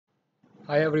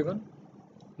Hi everyone,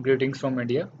 greetings from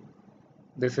India.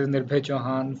 This is Nirbhay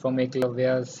Chauhan from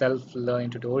Eklavya self-learning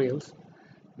tutorials.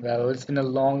 Well, it's been a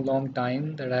long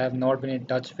time that I have not been in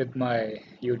touch with my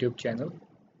YouTube channel.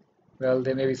 Well,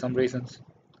 there may be some reasons.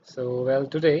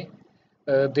 Today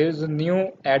there is a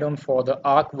new add-on for the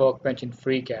Arc workbench in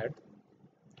FreeCAD,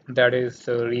 that is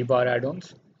Rebar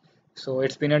add-ons. So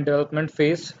it's been in development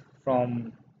phase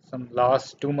from some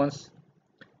last 2 months,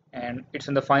 and it's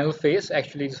in the final phase.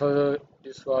 Actually,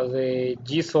 this was a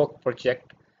GSOC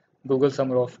project, Google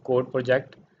Summer of Code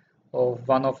project, of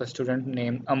one of a student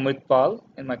named Amrit Pal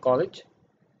in my college.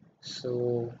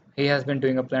 So he has been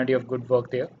doing a plenty of good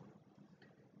work there.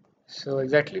 So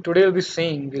exactly today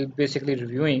we'll basically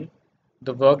reviewing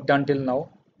the work done till now.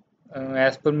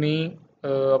 As per me,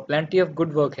 plenty of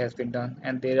good work has been done,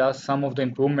 and there are some of the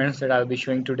improvements that I'll be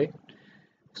showing today.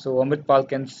 So Amit Pal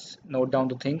can note down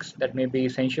the things that may be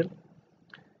essential.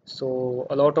 So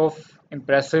a lot of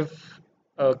impressive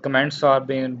comments are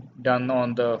being done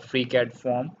on the FreeCAD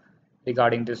form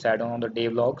regarding this add-on on the day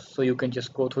logs. So you can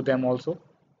just go through them also.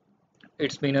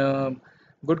 It's been a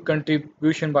good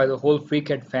contribution by the whole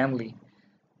FreeCAD family.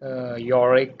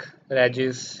 Yorick,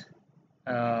 Regis,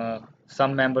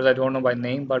 some members I don't know by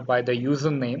name, but by the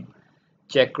username,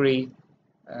 chakkree,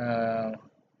 uh,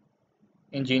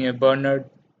 Engineer Bernard.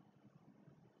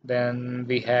 Then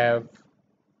we have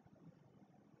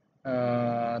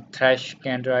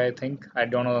thschrader, I think. I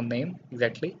don't know the name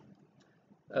exactly.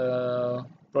 Uh,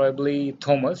 Probably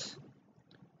Thomas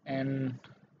and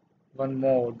one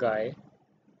more guy.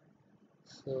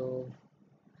 So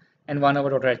and one of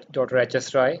our daughter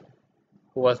HS Rai,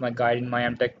 who was my guide in my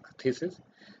MTech thesis.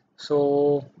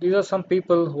 So these are some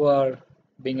people who are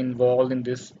being involved in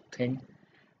this thing,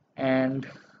 and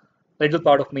little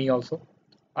part of me also.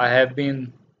 I have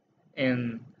been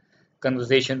in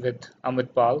conversation with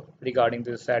Amit Pal regarding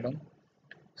this add-on.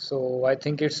 So I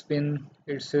think it's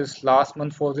his last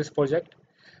month for this project.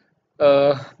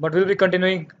 But we'll be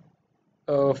continuing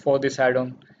for this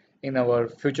add-on in our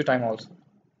future time also.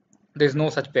 There's no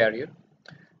such barrier.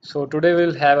 So today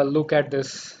we'll have a look at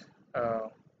this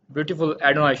beautiful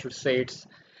add-on. I should say it's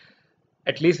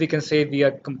at least we can say we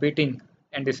are competing,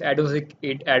 and this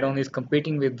add-on is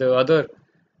competing with the other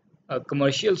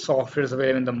commercial softwares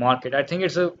available in the market. I think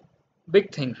it's a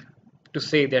big thing to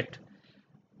say that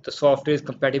the software is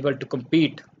compatible to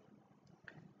compete.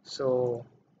 So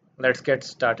let's get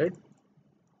started.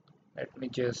 Let me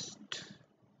just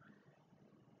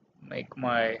make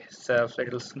myself a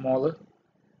little smaller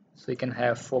so we can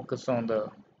have focus on the.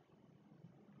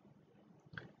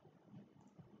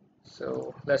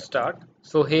 So let's start.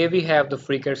 So here we have the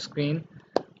FreeCAD screen.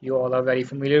 You all are very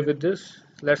familiar with this.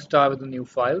 Let's start with a new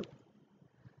file.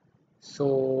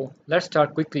 So let's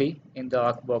start quickly in the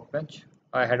Arc workbench.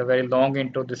 I had a very long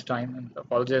intro this time and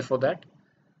apologize for that.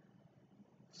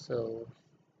 So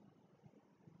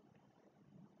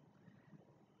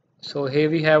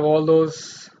here we have all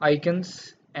those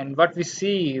icons, and what we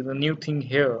see, the new thing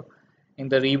here in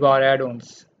the Rebar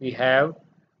add-ons,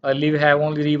 earlier we have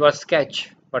only Rebar sketch,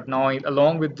 but now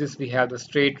along with this we have the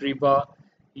straight rebar,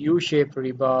 U-shaped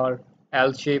rebar,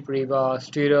 L-shaped rebar,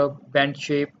 stirrup, bent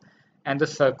shape, and the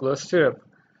circular stirrup.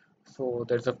 So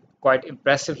there's a quite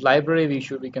impressive library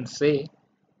we can say.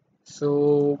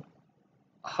 So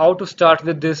how to start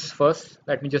with this first,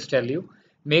 let me just tell you.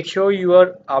 Make sure you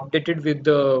are updated with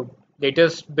the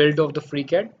latest build of the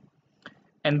FreeCAD,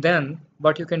 and then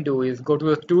what you can do is go to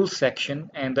the tools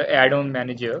section and the add-on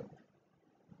manager.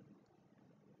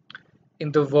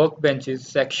 In the workbenches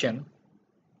section,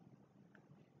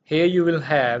 here you will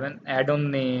have an add-on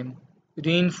name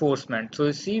reinforcement. So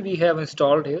you see we have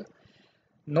installed here.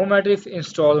 No matter if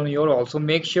install on your also,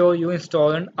 make sure you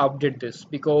install and update this,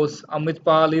 because Amit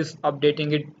Pal is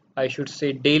updating it, I should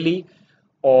say, daily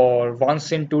or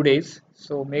once in 2 days.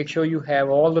 So make sure you have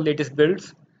all the latest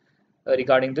builds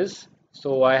regarding this.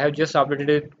 So I have just updated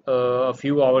it a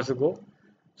few hours ago,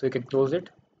 so you can close it.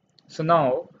 So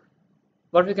now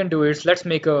what we can do is let's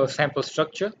make a sample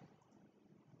structure.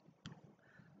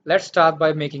 Let's start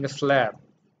by making a slab.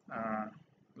 uh,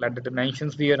 Let the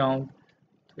dimensions be around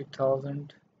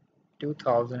 3000,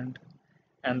 2000,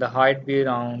 and the height be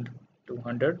around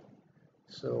 200.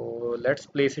 So let's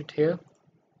place it here.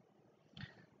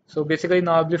 So basically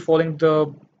now I'll be following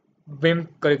the BIM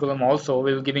curriculum also.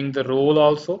 We'll giving the role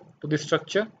also to the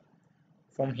structure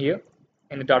from here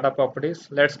in the data properties.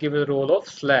 Let's give it a role of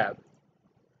slab.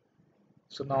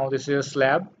 So now this is a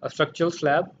slab, a structural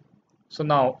slab. So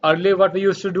now earlier what we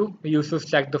used to do, we used to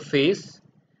select the face,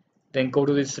 then go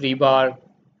to this rebar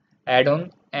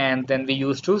add-on, and then we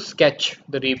used to sketch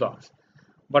the rebars.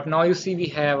 But now you see we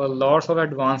have a lots of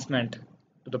advancement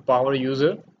the power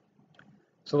user.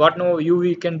 So what now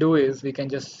we can do is we can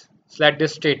just select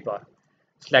this straight bar,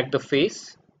 select the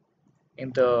face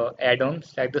in the add-on,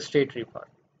 select the straight rebar.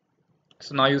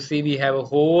 So now you see we have a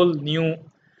whole new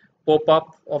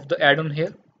pop-up of the add-on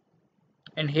here,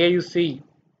 and here you see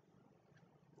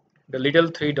the little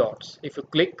three dots. If you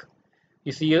click,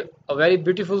 you see a very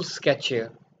beautiful sketch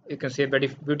here. You can see a very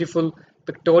beautiful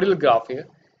pictorial graph here,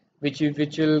 which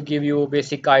will give you a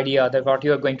basic idea that what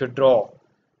you are going to draw.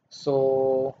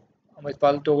 So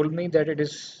Amitpal told me that it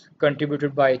is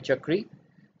contributed by Chakkree.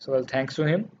 So well, thanks to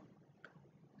him.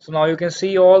 So now you can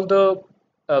see all the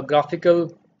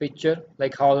graphical picture,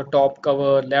 like how the top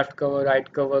cover, left cover,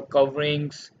 right cover,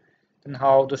 coverings, and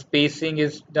how the spacing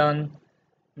is done,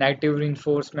 negative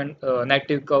reinforcement,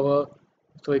 negative cover.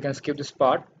 So you can skip this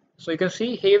part. So you can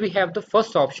see here we have the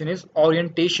first option is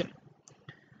orientation.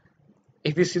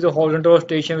 If we see the horizontal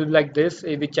rotation will be like this,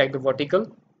 if we check the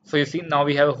vertical. So you see now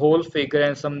we have a whole figure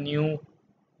and some new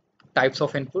types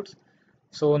of inputs.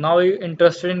 So now we're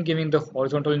interested in giving the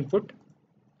horizontal input.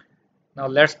 Now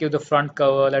let's give the front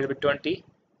cover, let it be 20,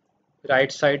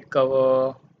 right side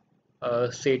cover,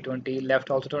 say 20, left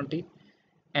also 20,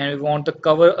 and we want the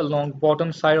cover along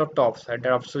bottom side or top side,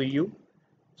 that's up to you.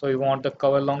 So we want the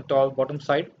cover along top bottom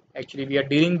side. Actually we are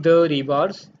dealing the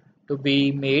rebars to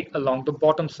be made along the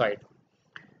bottom side.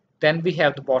 Then we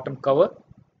have the bottom cover,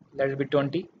 let it be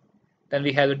 20. Then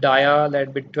we have the dia, let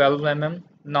it be 12 mm.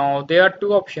 Now there are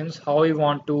two options how we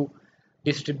want to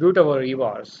distribute our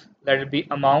rebars. Let it be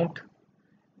amount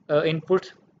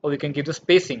input, or we can give the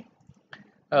spacing.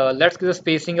 Let's give the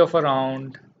spacing of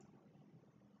around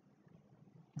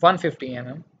 150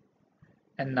 mm.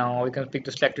 And now we can pick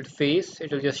the selected face.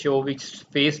 It will just show which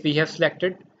face we have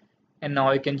selected. And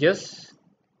now you can just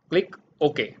click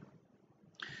OK.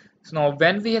 So now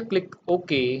when we click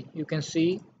OK, you can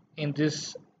see in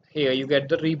this here you get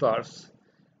the rebars.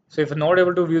 So if you're not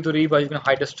able to view the rebar, you can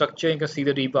hide the structure, you can see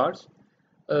the rebars.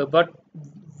 But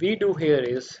we do here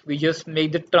is we just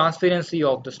make the transparency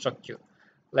of the structure.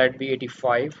 Let it be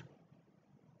 85.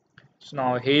 So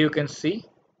now here you can see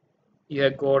you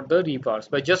have got the rebars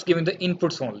by just giving the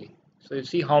inputs only. So you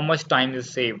see how much time is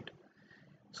saved.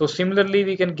 So similarly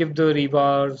we can give the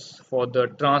rebars for the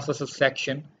transversal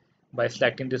section by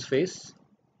selecting this face.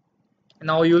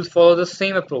 Now you will follow the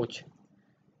same approach,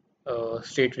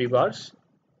 straight rebars.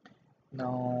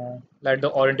 Now let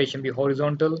the orientation be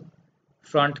horizontal,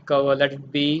 front cover let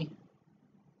it be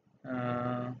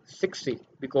 60,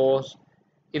 because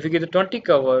if you get the 20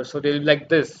 cover, so they'll be like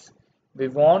this. We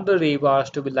want the rebars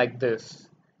to be like this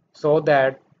so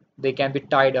that they can be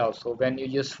tied also. When you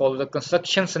just follow the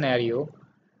construction scenario,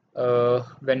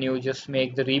 when you just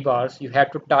make the rebars, you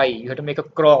have to tie, you have to make a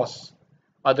cross.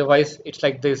 Otherwise, it's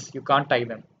like this, you can't tie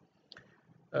them.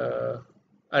 Uh,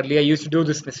 Earlier, I used to do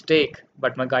this mistake,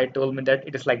 but my guy told me that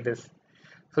it is like this.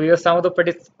 So, here are some of the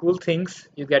pretty cool things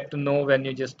you get to know when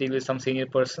you just deal with some senior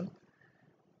person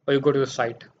or you go to the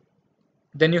site.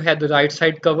 Then you have the right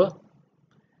side cover.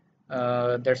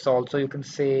 That's also you can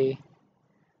say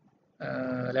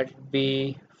let it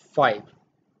be 5.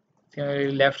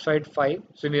 Left side 5.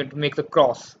 So we have to make the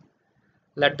cross.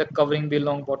 Let the covering be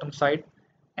along bottom side,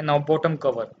 and now bottom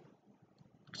cover.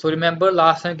 So remember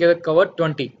last time we gave the cover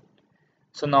 20.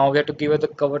 So now we have to give it the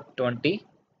cover 20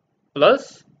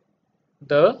 plus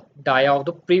the dia of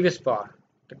the previous bar.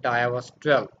 The dia was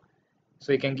 12.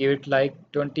 So you can give it like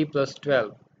 20 plus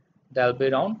 12. That'll be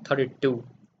around 32.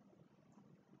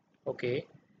 Okay.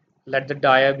 Let the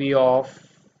dia be of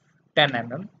 10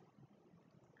 mm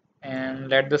and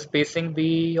let the spacing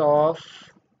be of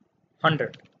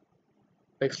 100.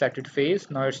 Click selected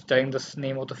face. Now it's telling the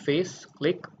name of the face.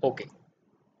 Click OK.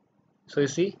 So you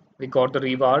see we got the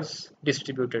rebars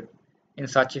distributed in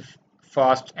such a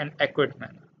fast and accurate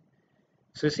manner.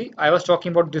 So you see I was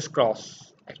talking about this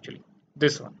cross, actually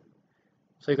this one.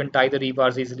 So you can tie the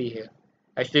rebars easily here.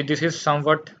 Actually this is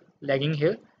somewhat lagging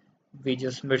here. We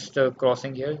just missed the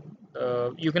crossing here.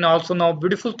 You can also now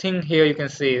beautiful thing here you can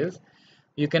say is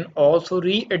you can also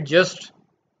readjust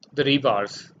the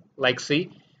rebars. Like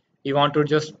see you want to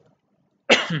just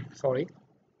sorry,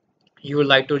 you would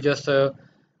like to just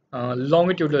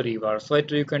longitudinal rebar. So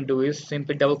what you can do is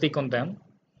simply double click on them,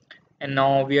 and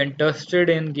now we are interested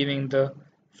in giving the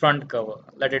front cover.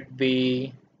 Let it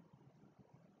be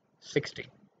 60.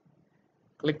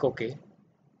 Click OK.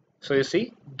 So you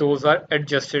see those are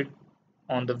adjusted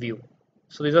on the view.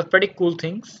 So these are pretty cool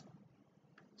things.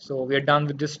 So we are done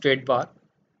with this straight bar.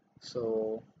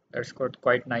 So that's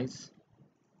quite nice.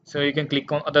 So you can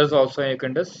click on others also and you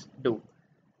can just do.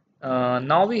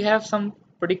 Now we have some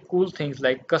pretty cool things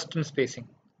like custom spacing.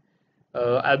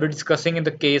 I'll be discussing in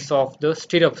the case of the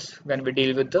stirrups when we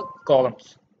deal with the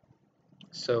columns.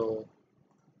 So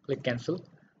click cancel.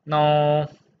 Now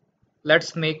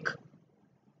let's make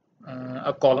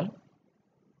a column.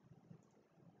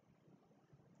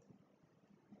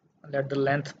 Let the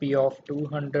length be of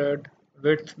 200,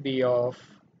 width be of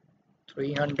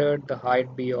 300, the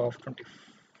height be of 20.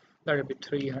 Let it be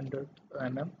 300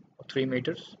 mm or 3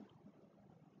 meters.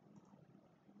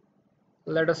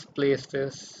 Let us place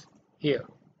this here.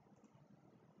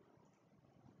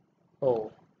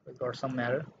 Oh, we got some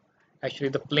error. Actually,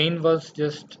 the plane was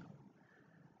just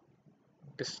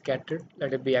scattered.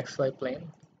 Let it be XY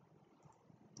plane.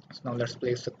 So now let's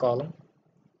place the column.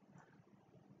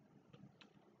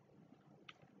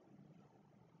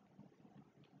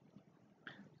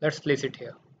 Let's place it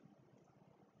here.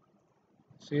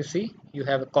 So you see, you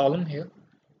have a column here.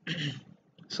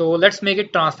 So let's make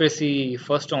it transparency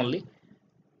first only.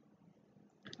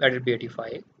 Let it be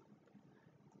 85.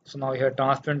 So now we have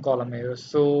transparent column here.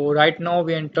 So right now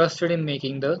we are interested in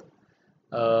making the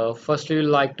firstly we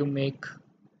like to make,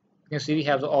 you can see we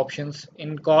have the options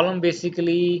in column.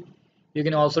 Basically you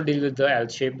can also deal with the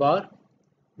L-shaped bar,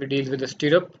 we deal with the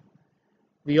stirrup,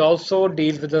 we also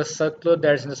deal with the circular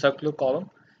that's in the circular column,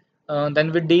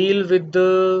 then we deal with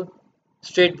the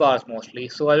straight bars mostly.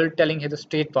 So I will be telling here the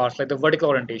straight bars like the vertical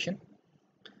orientation.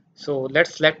 So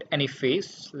let's select any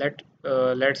face.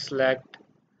 Let's select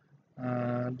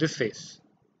this face.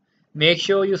 Make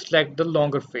sure you select the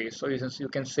longer face. So you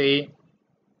can say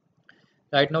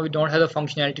right now we don't have the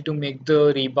functionality to make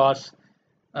the rebars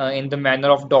in the manner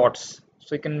of dots.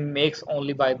 So you can make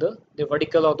only by the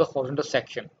vertical or the horizontal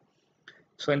section.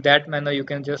 So in that manner you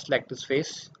can just select this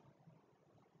face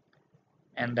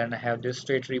and then have this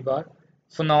straight rebar.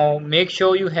 So now make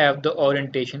sure you have the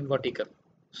orientation vertical.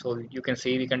 So you can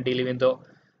see we can deal in the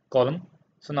column.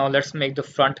 So now let's make the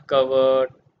front cover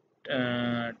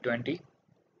 20,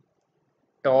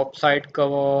 top side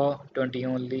cover 20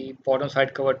 only, bottom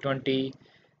side cover 20.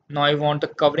 Now I want the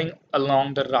covering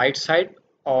along the right side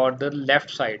or the left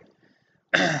side.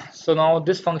 So now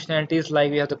this functionality is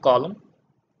like we have the column.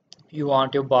 You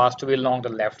want your bars to be along the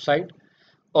left side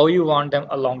or you want them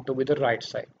along to be the right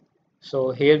side.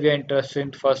 So here we are interested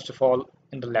in first of all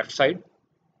in the left side.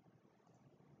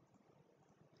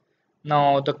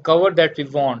 Now the cover that we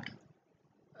want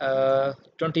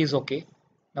 20 is okay.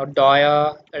 Now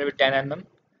dia 10 mm.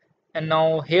 And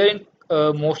now here in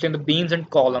mostly in the beams and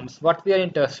columns, what we are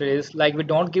interested is like we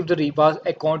don't give the rebars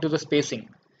according to the spacing.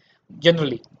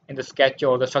 Generally in the sketch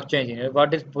or the structure engineer,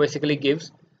 what it basically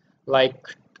gives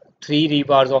like 3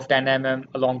 rebars of 10 mm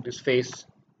along this face,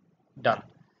 done.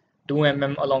 2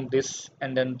 mm along this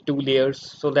and then 2 layers.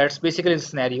 So that's basically the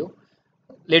scenario.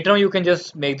 Later on you can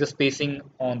just make the spacing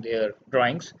on their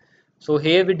drawings. So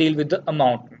here we deal with the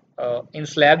amount. In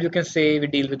slab you can say we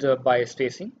deal with the by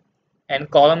spacing, and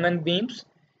column and beams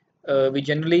we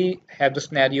generally have the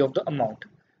scenario of the amount.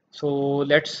 So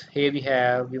let's here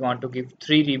we want to give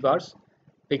 3 rebars,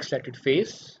 pick selected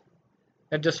face,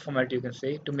 let's just format you can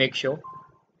say to make sure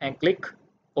and click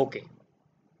OK.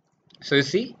 So you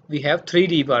see we have 3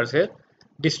 rebars here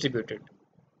distributed.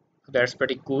 So that's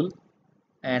pretty cool.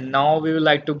 And now we would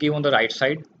like to give on the right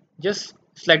side, just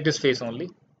select this face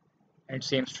only and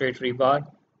same straight rebar,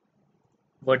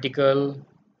 vertical,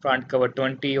 front cover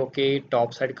 20, okay,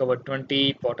 top side cover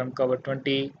 20, bottom cover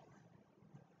 20,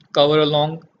 cover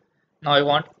along. Now I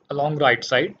want along right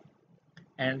side,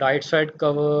 and right side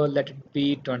cover let it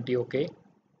be 20, okay,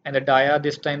 and the dia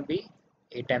this time be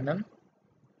 8 mm.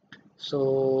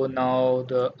 So now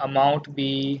the amount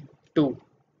be 2.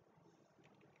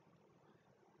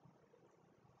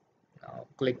 Now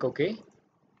click OK.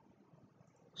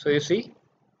 So you see,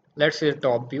 let's see the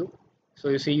top view. So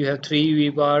you see you have 3 V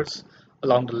bars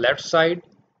along the left side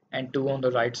and 2 on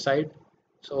the right side.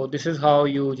 So this is how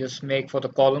you just make for the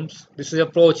columns. This is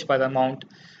approach by the amount.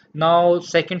 Now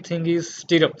second thing is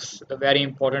stirrups, the very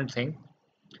important thing.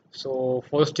 So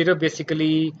for stirrup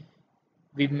basically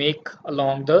we make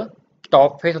along the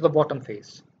top face or the bottom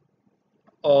face.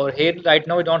 Or here right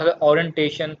now we don't have the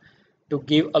orientation to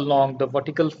give along the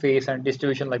vertical face and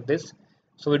distribution like this.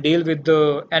 So we deal with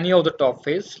the any of the top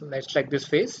face. Let's select this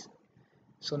face.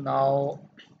 So now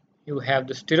you have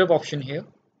the stirrup option here.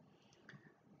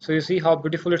 So you see how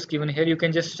beautiful it's given here. You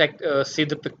can just check, see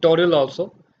the pictorial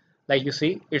also. Like you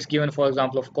see, it's given for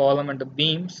example of column and the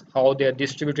beams, how they are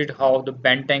distributed, how the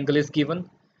bent angle is given,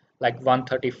 like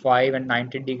 135 and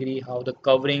 90 degree, how the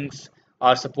coverings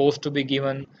are supposed to be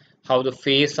given, how the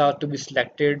face are to be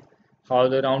selected, how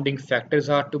the rounding factors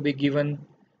are to be given.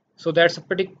 So that's a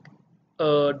pretty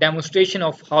demonstration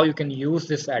of how you can use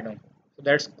this add-on. So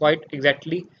that's quite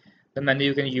exactly the menu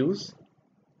you can use.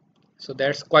 So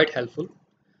that's quite helpful.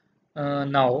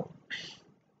 Now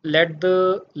let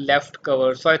the left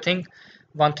cover. So I think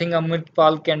one thing Amrit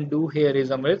Pal can do here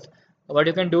is, Amrit, what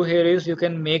you can do here is you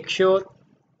can make sure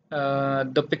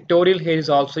the pictorial here is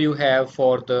also you have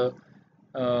for the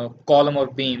column or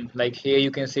beam. Like here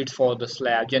you can see it's for the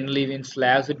slab. Generally in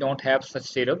slabs we don't have such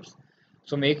setups.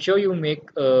 So make sure you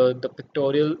make the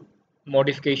pictorial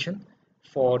modification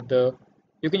for the,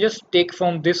 you can just take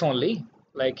from this only,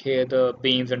 like here the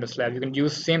beams and the slab. You can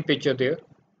use same picture there.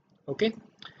 Okay.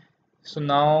 So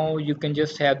now you can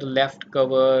just have the left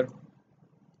cover.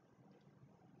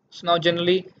 So now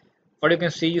generally what you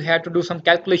can see, you have to do some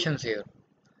calculations here.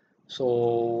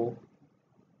 So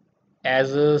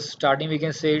as a starting we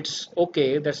can say it's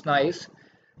okay, that's nice.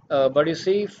 But you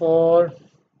see for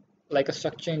like a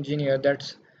structure engineer,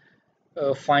 that's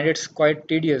find it's quite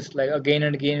tedious. Like again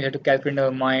and again we have to calculate in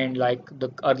our mind, like the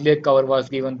earlier cover was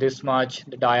given this much,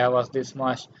 the dia was this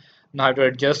much, now I have to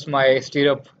adjust my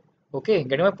stirrup. Okay,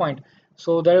 getting my point.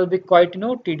 So that will be quite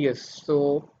tedious.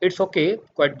 So it's okay,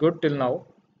 quite good till now,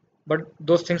 but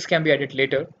those things can be added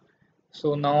later.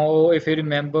 So now if you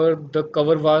remember, the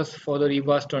cover was for the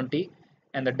Rebar 20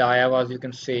 and the dia was, you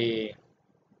can say,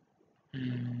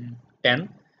 10.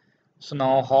 So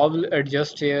now how will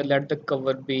adjust here? Let the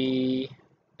cover be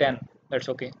 10. That's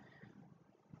okay.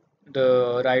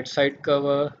 The right side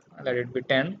cover, let it be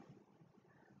 10,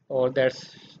 or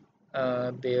that's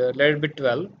there. Let it be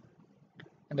 12.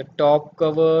 And the top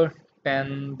cover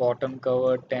 10, bottom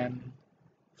cover 10,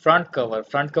 front cover.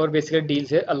 Front cover basically deals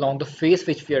here along the face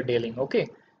which we are dealing. Okay,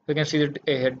 you can see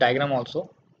the diagram also.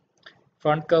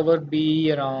 Front cover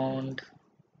be around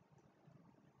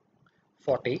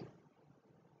 40.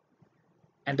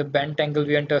 And the bent angle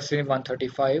we are interested in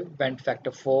 135, bent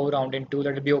factor 4, rounding 2,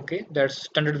 that will be okay. That's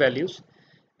standard values.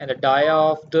 And the dia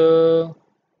of the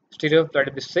stirrup, that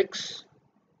will be 6.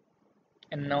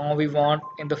 And now we want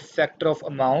in the factor of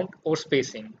amount or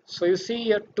spacing. So you see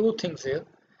here two things here.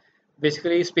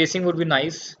 Basically spacing would be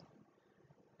nice,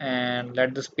 and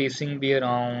let the spacing be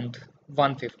around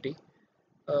 150.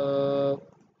 uh,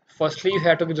 Firstly you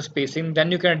have to give the spacing,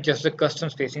 then you can adjust the custom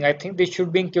spacing. I think this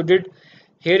should be included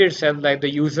here itself, like the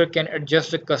user can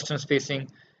adjust the custom spacing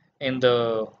in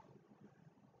the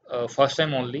first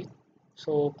time only.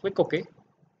 So click OK.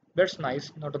 That's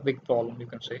nice, not a big problem, you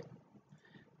can say.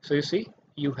 So you see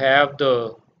you have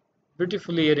the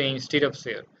beautifully arranged stirrups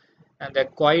here, and they're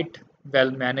quite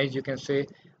well managed, you can say.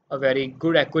 A very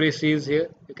good accuracy is here,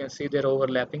 you can see they're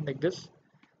overlapping like this.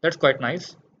 That's quite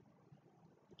nice.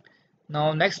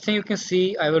 Now next thing you can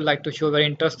see, I would like to show a very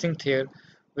interesting here,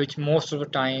 which most of the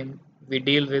time we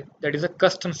deal with, that is a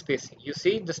custom spacing. You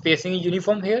see the spacing is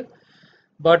uniform here,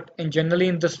 but in generally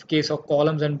in this case of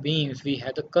columns and beams we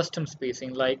have the custom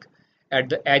spacing, like at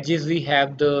the edges we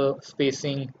have the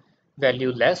spacing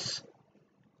value less,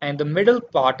 and the middle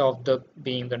part of the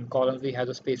beams and columns we have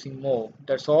the spacing more.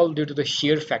 That's all due to the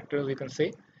shear factor, we can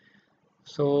say.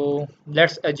 So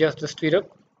let's adjust the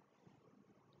stirrup.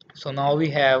 So now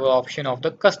we have an option of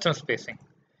the custom spacing.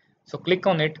 So click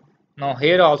on it. Now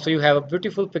here also you have a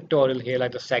beautiful pictorial here,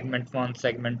 like the segment 1,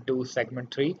 segment 2,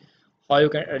 segment 3, how you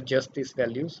can adjust these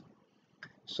values.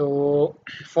 So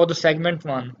for the segment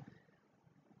 1,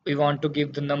 we want to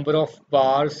give the number of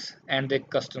bars and the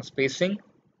custom spacing.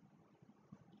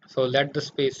 So let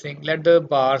the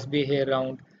bars be here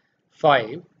around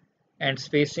 5, and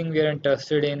spacing we are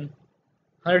interested in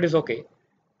 100 is okay.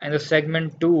 And the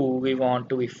segment 2 we want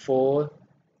to be 4,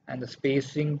 and the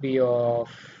spacing be of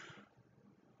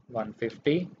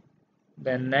 150.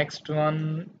 Then next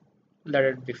one, let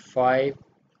it be 5,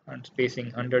 and spacing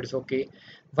 100 is okay.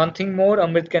 One thing more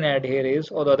Amit can add here is,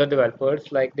 or the other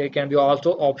developers, like there can be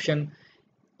also option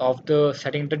of the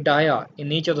setting the dia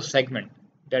in each of the segment.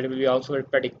 That will be also a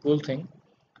pretty cool thing.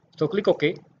 So click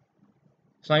OK.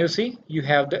 So now you see you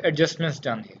have the adjustments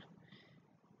done here.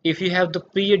 If you have the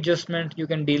pre-adjustment, you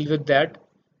can deal with that,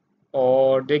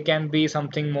 or there can be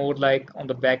something more like on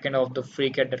the back end of the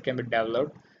FreeCAD that can be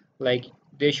developed. Like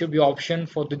there should be option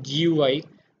for the GUI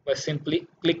by simply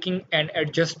clicking and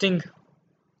adjusting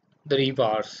the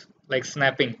rebars, like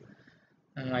snapping.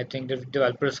 And I think the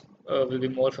developers will be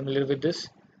more familiar with this.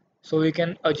 So we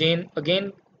can again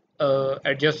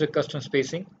adjust the custom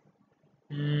spacing.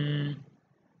 Mm,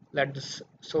 let this,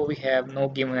 so we have no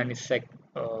given any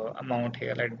amount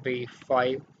here. Let it be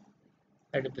 5,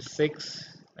 let it be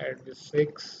 6, let it be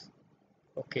 6.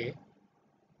 Okay,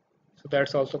 so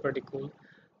that's also pretty cool.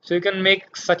 So you can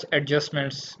make such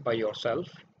adjustments by yourself,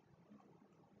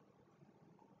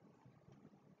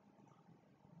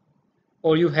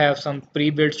 or you have some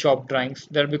pre-built shop drawings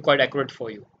that will be quite accurate for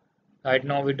you. Right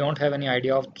now we don't have any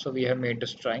idea of, so we have made the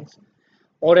strengths.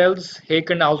 Or else here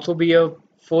can also be a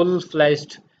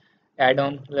full-fledged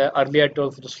add-on. Earlier I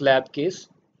told for the slab case,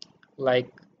 like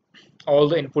all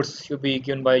the inputs should be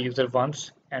given by user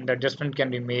once and the adjustment can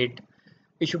be made.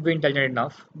 It should be intelligent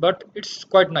enough, but it's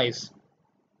quite nice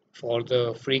for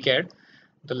the FreeCAD.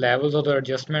 The levels of the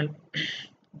adjustment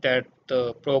that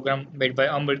the program made by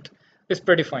Amrit is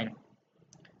pretty fine.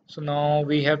 So now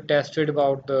we have tested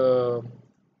about the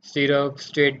stirrup,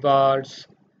 straight bars,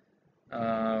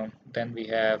 then we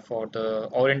have for the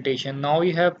orientation. Now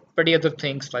we have pretty other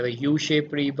things like the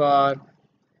U-shape rebar,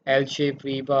 L-shape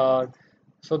rebar,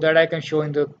 so that I can show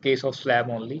in the case of slab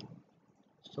only.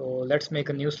 So let's make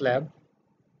a new slab.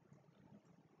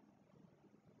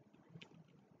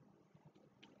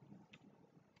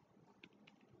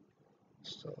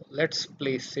 So let's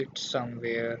place it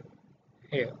somewhere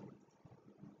here.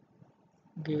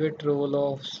 Give it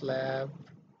role of slab.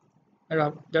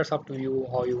 That's up to you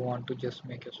how you want to just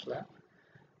make a slab.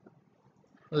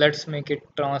 Let's make it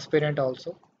transparent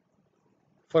also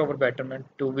for our betterment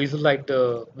to visualize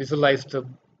the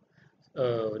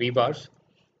rebars.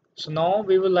 So now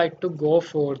we would like to go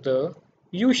for the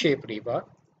U-shape rebar.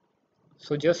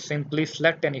 So just simply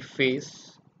select any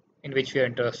face in which we are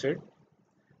interested.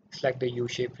 Select the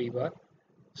U-shape rebar.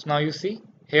 So now you see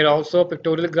here also a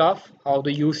pictorial graph how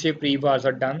the U-shape rebars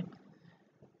are done.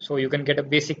 So you can get a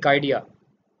basic idea.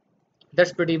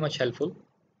 That's pretty much helpful.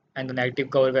 And the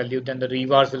negative cover value, then the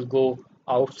rebars will go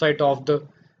outside of the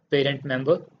parent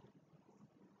member.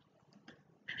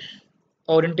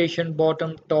 Orientation,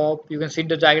 bottom, top, you can see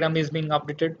the diagram is being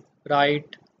updated,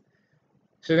 right?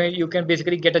 So you can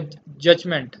basically get a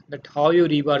judgment that how your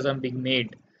rebars are being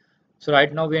made. So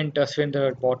right now we are interested in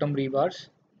the bottom rebars.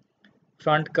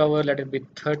 Front cover, let it be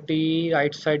 30,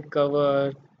 right side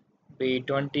cover be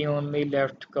 20 only,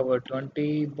 left cover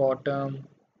 20, bottom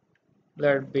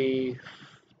let it be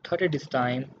 30 this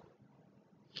time.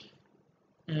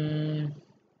 Mm,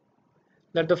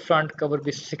 let the front cover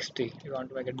be 60. You want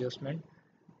to make adjustment.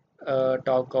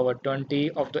 Top cover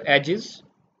 20 of the edges.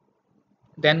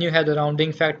 Then you have the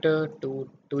rounding factor, 2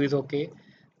 is okay.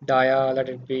 Dia, let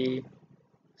it be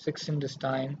 16 this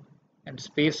time. And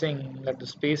spacing, let the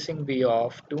spacing be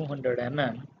of 200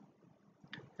 mm.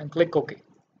 And click OK.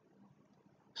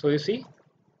 So you see,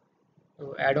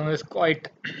 add-on is quite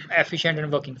efficient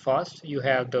and working fast. You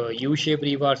have the U-shape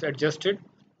rebars adjusted.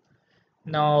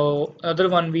 Now, other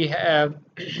one we have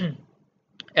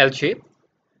L-shape.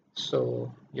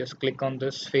 So just click on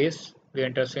this face. We are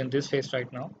interested in this face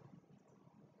right now.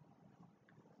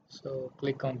 So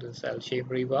click on this L-shape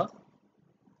rebar.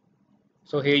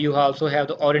 So here you also have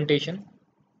the orientation,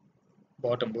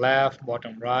 bottom left,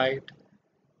 bottom right.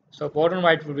 So bottom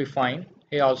right will be fine.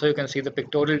 Here also you can see the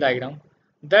pictorial diagram.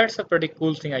 That's a pretty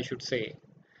cool thing I should say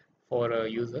for a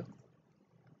user.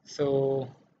 So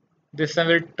this time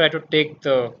we'll try to take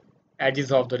the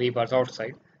edges of the rebars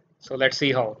outside. So let's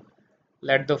see how.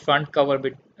 Let the front cover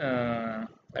be,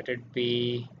 let it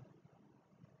be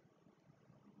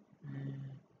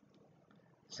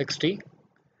 60.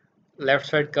 Left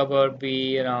side cover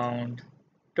be around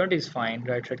 20 is fine.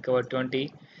 Right side cover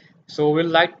 20. So we'll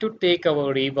like to take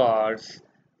our rebars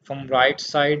from right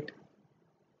side.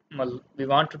 Well, we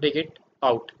want to take it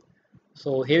out.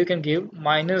 So here we can give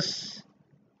minus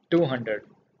 200.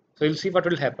 So you'll see what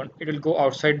will happen. It will go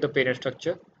outside the parent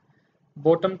structure.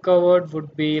 Bottom covered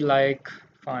would be like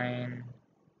fine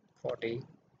 40.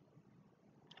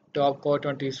 Top cover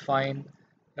 20 is fine.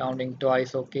 Rounding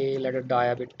twice okay. Let it die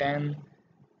a bit 10.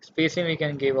 Spacing we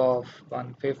can give off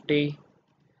 150.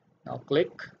 Now click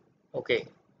OK.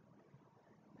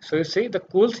 So you see the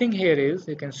cool thing here is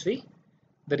you can see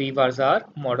the rebars are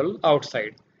modeled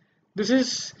outside. This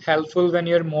is helpful when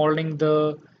you're modeling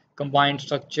the combined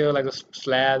structure like the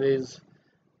slab is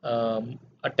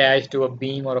attached to a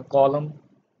beam or a column.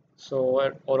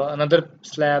 So or another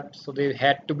slab. So there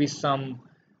had to be some,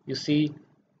 you see,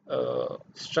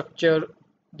 structure,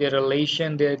 their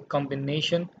relation, their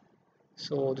combination.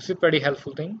 So this is pretty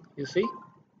helpful thing. You see,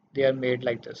 they are made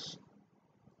like this.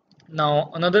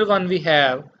 Now another one we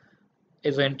have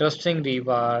is an interesting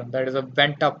rebar, that is a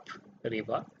bent up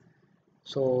rebar.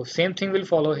 So same thing will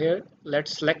follow here.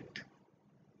 Let's select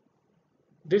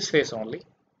this face only,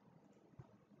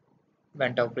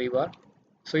 bent up rebar.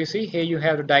 So you see here you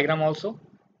have the diagram also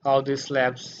how these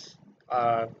slabs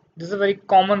are. This is a very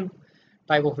common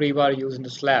type of rebar used in the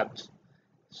slabs.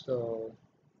 So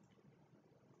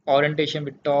orientation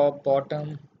with top,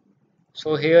 bottom.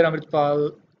 So here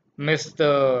Amritpal missed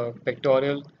the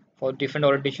pictorial for different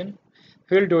orientation.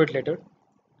 We'll do it later.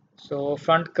 So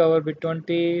front cover with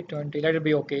 20, 20, let it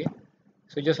be okay.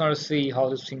 So just want to see how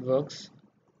this thing works.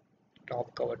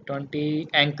 Top cover 20,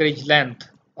 anchorage length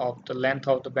of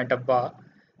the bent up bar,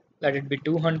 let it be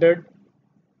 200.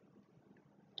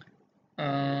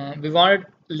 We want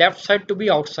left side to be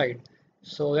outside,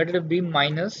 so let it be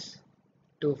minus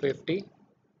 250.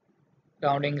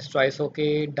 Rounding is twice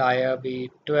okay. Dia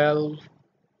be 12.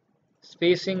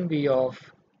 Spacing be of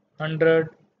 100.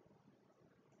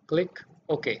 Click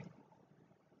OK.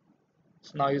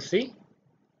 So now you see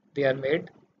they are made.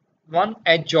 One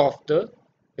edge of the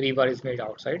rebar is made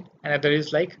outside, and other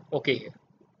is like okay here.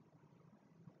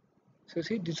 So you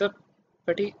see, these are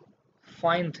pretty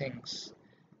fine things.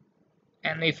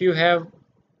 And if you have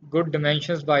good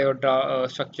dimensions by your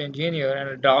structure engineer, and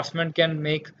a draftsman can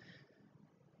make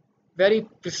very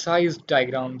precise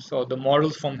diagrams or the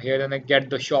models from here, and I get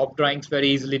the shop drawings very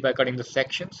easily by cutting the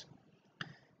sections.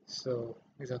 So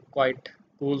these are quite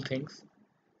cool things.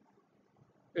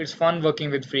 It's fun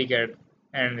working with FreeCAD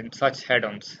and in such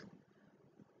head-ons.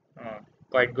 Uh,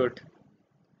 Quite good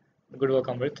work,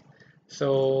 Amrit.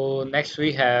 So next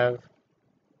we have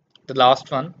the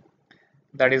last one,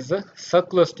 that is the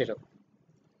circular stirrup.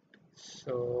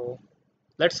 So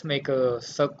let's make a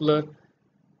circular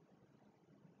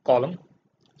column.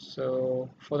 So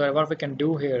for that, what we can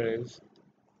do here is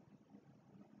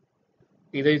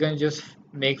either you can just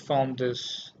make from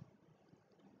this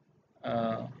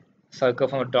circle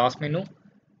from the task menu.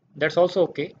 That's also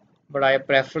okay, but I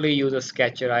preferably use a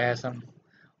sketcher. I have some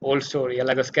old story. I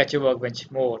like a sketcher workbench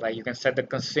more. Like you can set the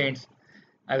constraints,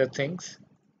 other things.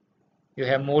 You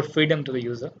have more freedom to the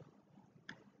user.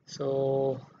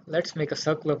 So let's make a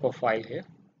circular profile here.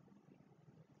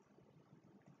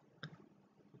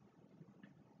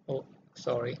 Oh,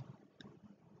 sorry.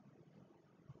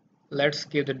 Let's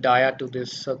give the dia to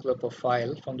this circular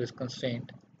profile from this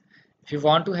constraint. If you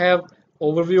want to have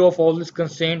overview of all this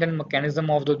constraint and mechanism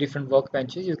of the different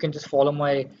workbenches, you can just follow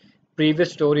my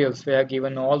previous tutorials where I've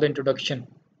given all the introduction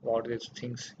about these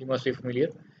things. You must be familiar.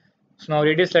 So now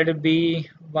radius, let it be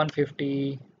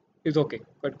 150 is okay,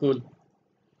 quite cool.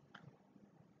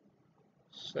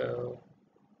 So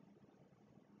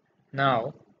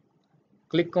now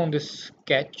click on this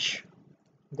sketch,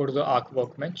 go to the arc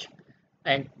workbench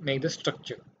and make the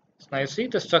structure. So now you see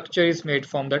the structure is made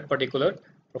from that particular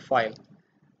profile.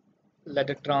 Let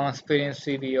the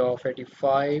transparency be of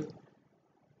 85.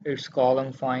 Its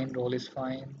column fine, roll is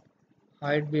fine.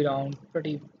 Height be around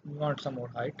pretty, we want some more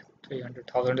height,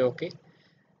 300,000 okay.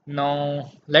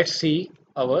 Now let's see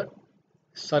our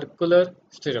circular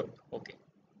stirrup. Okay.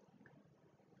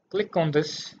 Click on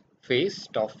this face,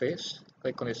 top face,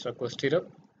 click on this circular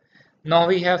stirrup. Now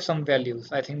we have some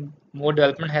values. I think more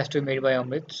development has to be made by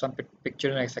Amit, some picture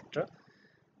and etc.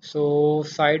 So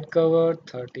side cover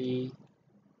 30,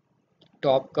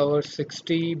 top cover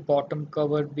 60, bottom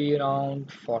cover be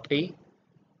around 40.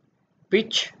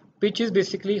 Pitch is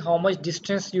basically how much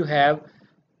distance you have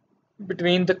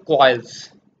between the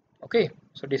coils. Okay,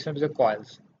 so distance between the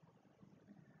coils.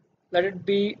 Let it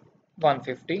be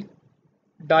 150.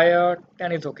 Dia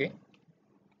 10 is okay.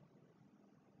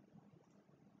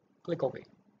 Click OK.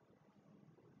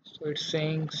 So it's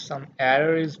saying some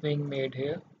error is being made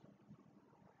here.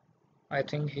 I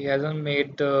think he hasn't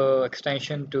made the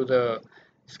extension to the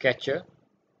sketcher.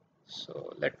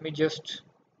 So let me just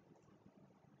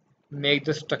make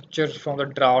the structure from the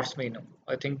drafts menu.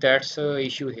 I think that's the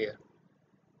issue here.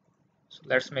 So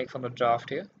let's make from the draft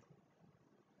here.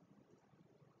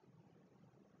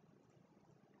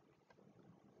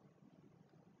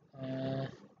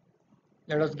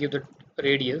 Let us give the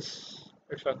radius.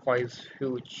 It's quite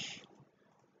huge.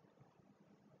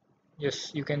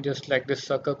 Yes, you can just select this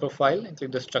circle profile and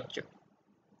click the structure.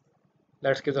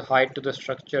 Let's give the height to the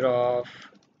structure of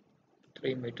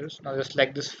 3 meters. Now just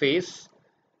select this face.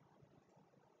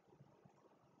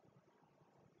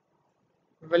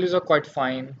 Values are quite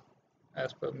fine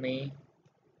as per me.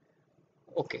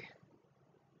 Okay.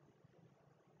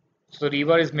 So the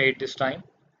rebar is made this time.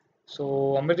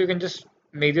 So Amrit, you can just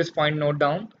make this point note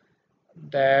down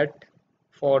that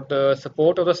for the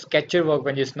support of the sketcher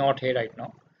workbench is not here right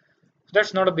now. So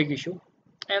that's not a big issue.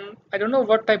 And I don't know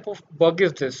what type of bug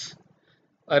is this.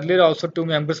 Earlier also 2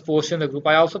 members posted in the group.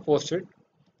 I also posted.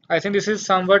 I think this is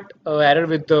somewhat error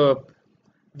with the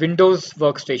Windows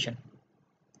workstation.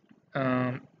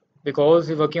 Because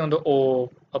we're working on the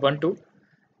Ubuntu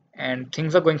and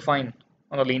things are going fine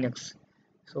on the Linux.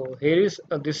 So here is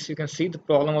this, you can see the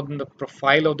problem on the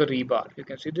profile of the rebar. You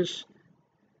can see this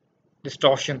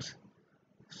distortions.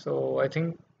 So I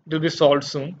think it will be solved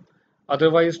soon.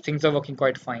 Otherwise things are working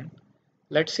quite fine.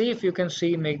 Let's see if you can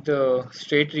see make the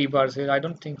straight rebars here. I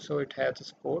don't think so it has a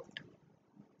support.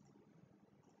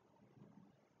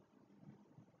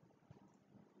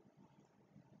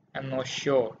 I'm not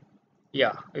sure.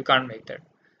 Yeah, you can't make that.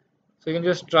 So you can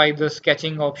just try the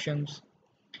sketching options.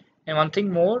 And one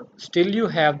thing more, still you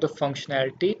have the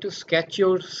functionality to sketch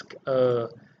your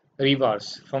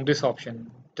rebars from this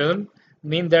option. Doesn't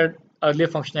mean that earlier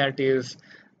functionality is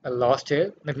lost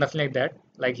here, like nothing like that.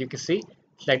 Like you can see,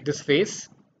 select this face,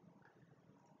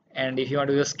 and if you want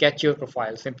to just sketch your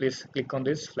profile, simply click on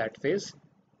this flat face.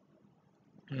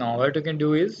 Now what you can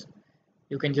do is,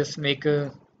 you can just make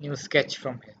a new sketch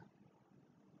from here,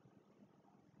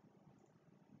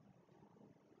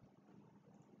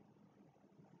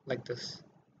 like this.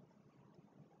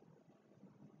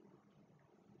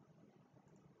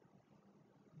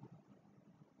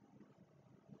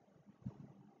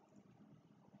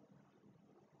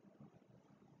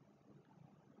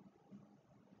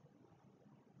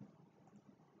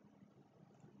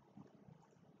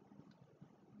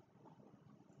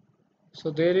 So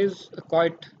there is a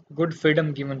quite good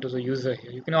freedom given to the user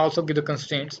here. You can also give the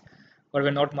constraints, but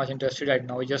we're not much interested right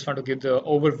now. We just want to give the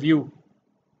overview.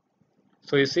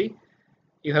 So you see,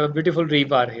 you have a beautiful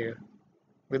rebar here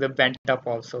with a bent up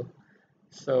also.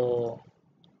 So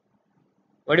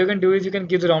what you can do is you can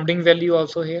give the rounding value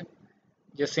also here.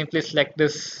 Just simply select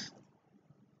this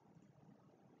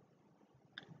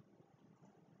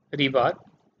rebar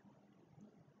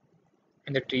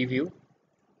in the tree view.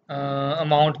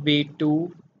 Amount be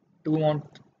 2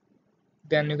 amount.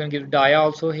 Then you can give dia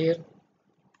also here.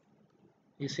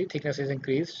 You see thickness is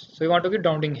increased. So you want to give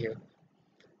rounding here.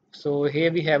 So here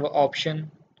we have an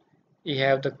option. You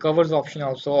have the covers option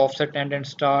also, offset end and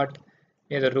start.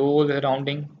 You have the roll, the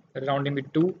rounding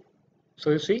with 2.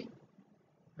 So you see,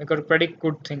 we got pretty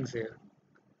good things here.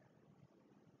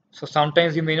 So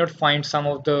sometimes you may not find some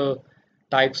of the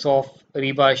types of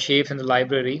rebar shapes in the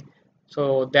library.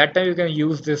 So that time you can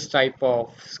use this type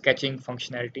of sketching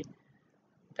functionality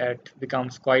that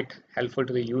becomes quite helpful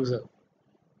to the user.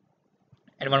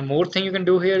 And one more thing you can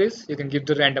do here is you can give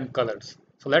the random colors.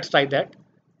 So let's try that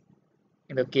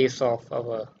in the case of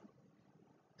our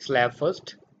slab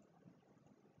first.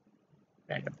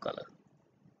 Random color.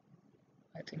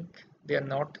 I think they are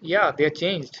not, yeah, they are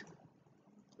changed.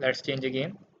 Let's change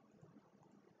again.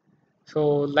 So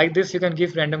like this, you can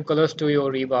give random colors to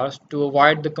your rebars to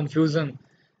avoid the confusion,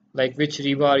 like which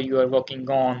rebar you are working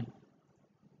on.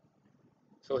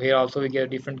 So here also we get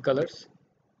different colors.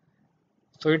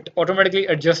 So it automatically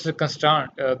adjusts the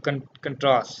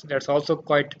contrast. That's also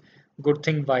quite good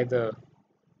thing by the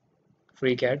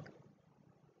FreeCAD.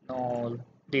 Now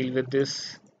deal with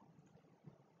this.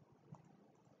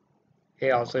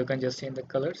 Here also you can just change the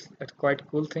colors. That's quite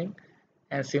cool thing.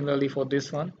 And similarly for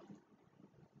this one,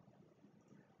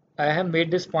 I have made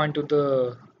this point to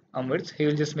the Amrit. He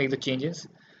will just make the changes.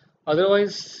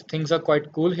 Otherwise, things are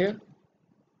quite cool here.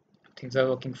 Things are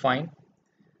working fine.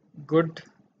 Good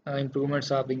improvements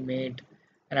are being made,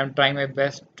 and I'm trying my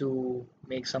best to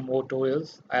make some more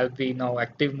tutorials. I'll be now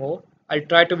active more. I'll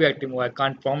try to be active more. I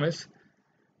can't promise.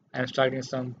 I'm starting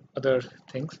some other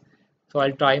things, so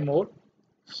I'll try more.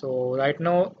 So right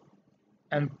now,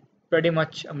 I'm pretty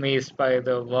much amazed by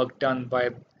the work done by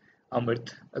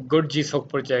Amrit. A good GSOC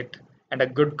project and a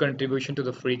good contribution to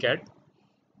the FreeCAD.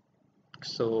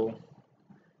 So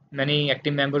many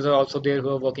active members are also there who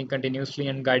are working continuously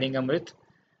and guiding Amrit.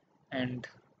 And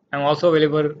I'm also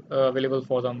available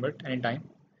for the Amrit anytime.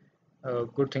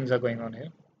 Good things are going on here.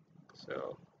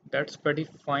 So that's pretty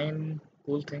fine,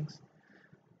 cool things.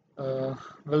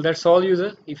 Well, that's all,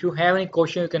 user. If you have any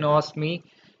question, you can ask me.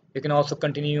 You can also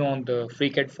continue on the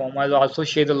FreeCAD form. I'll also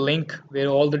share the link where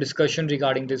all the discussion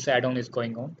regarding this add-on is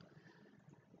going on.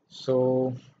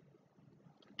 So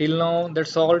till now,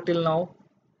 that's all till now.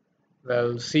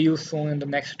 Well, see you soon in the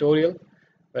next tutorial.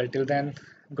 Well, till then,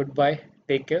 goodbye.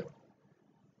 Take care.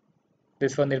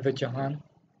 This was Nirbhay Chauhan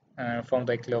from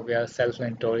the Eklavya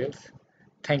self-learning tutorials.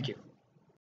 Thank you.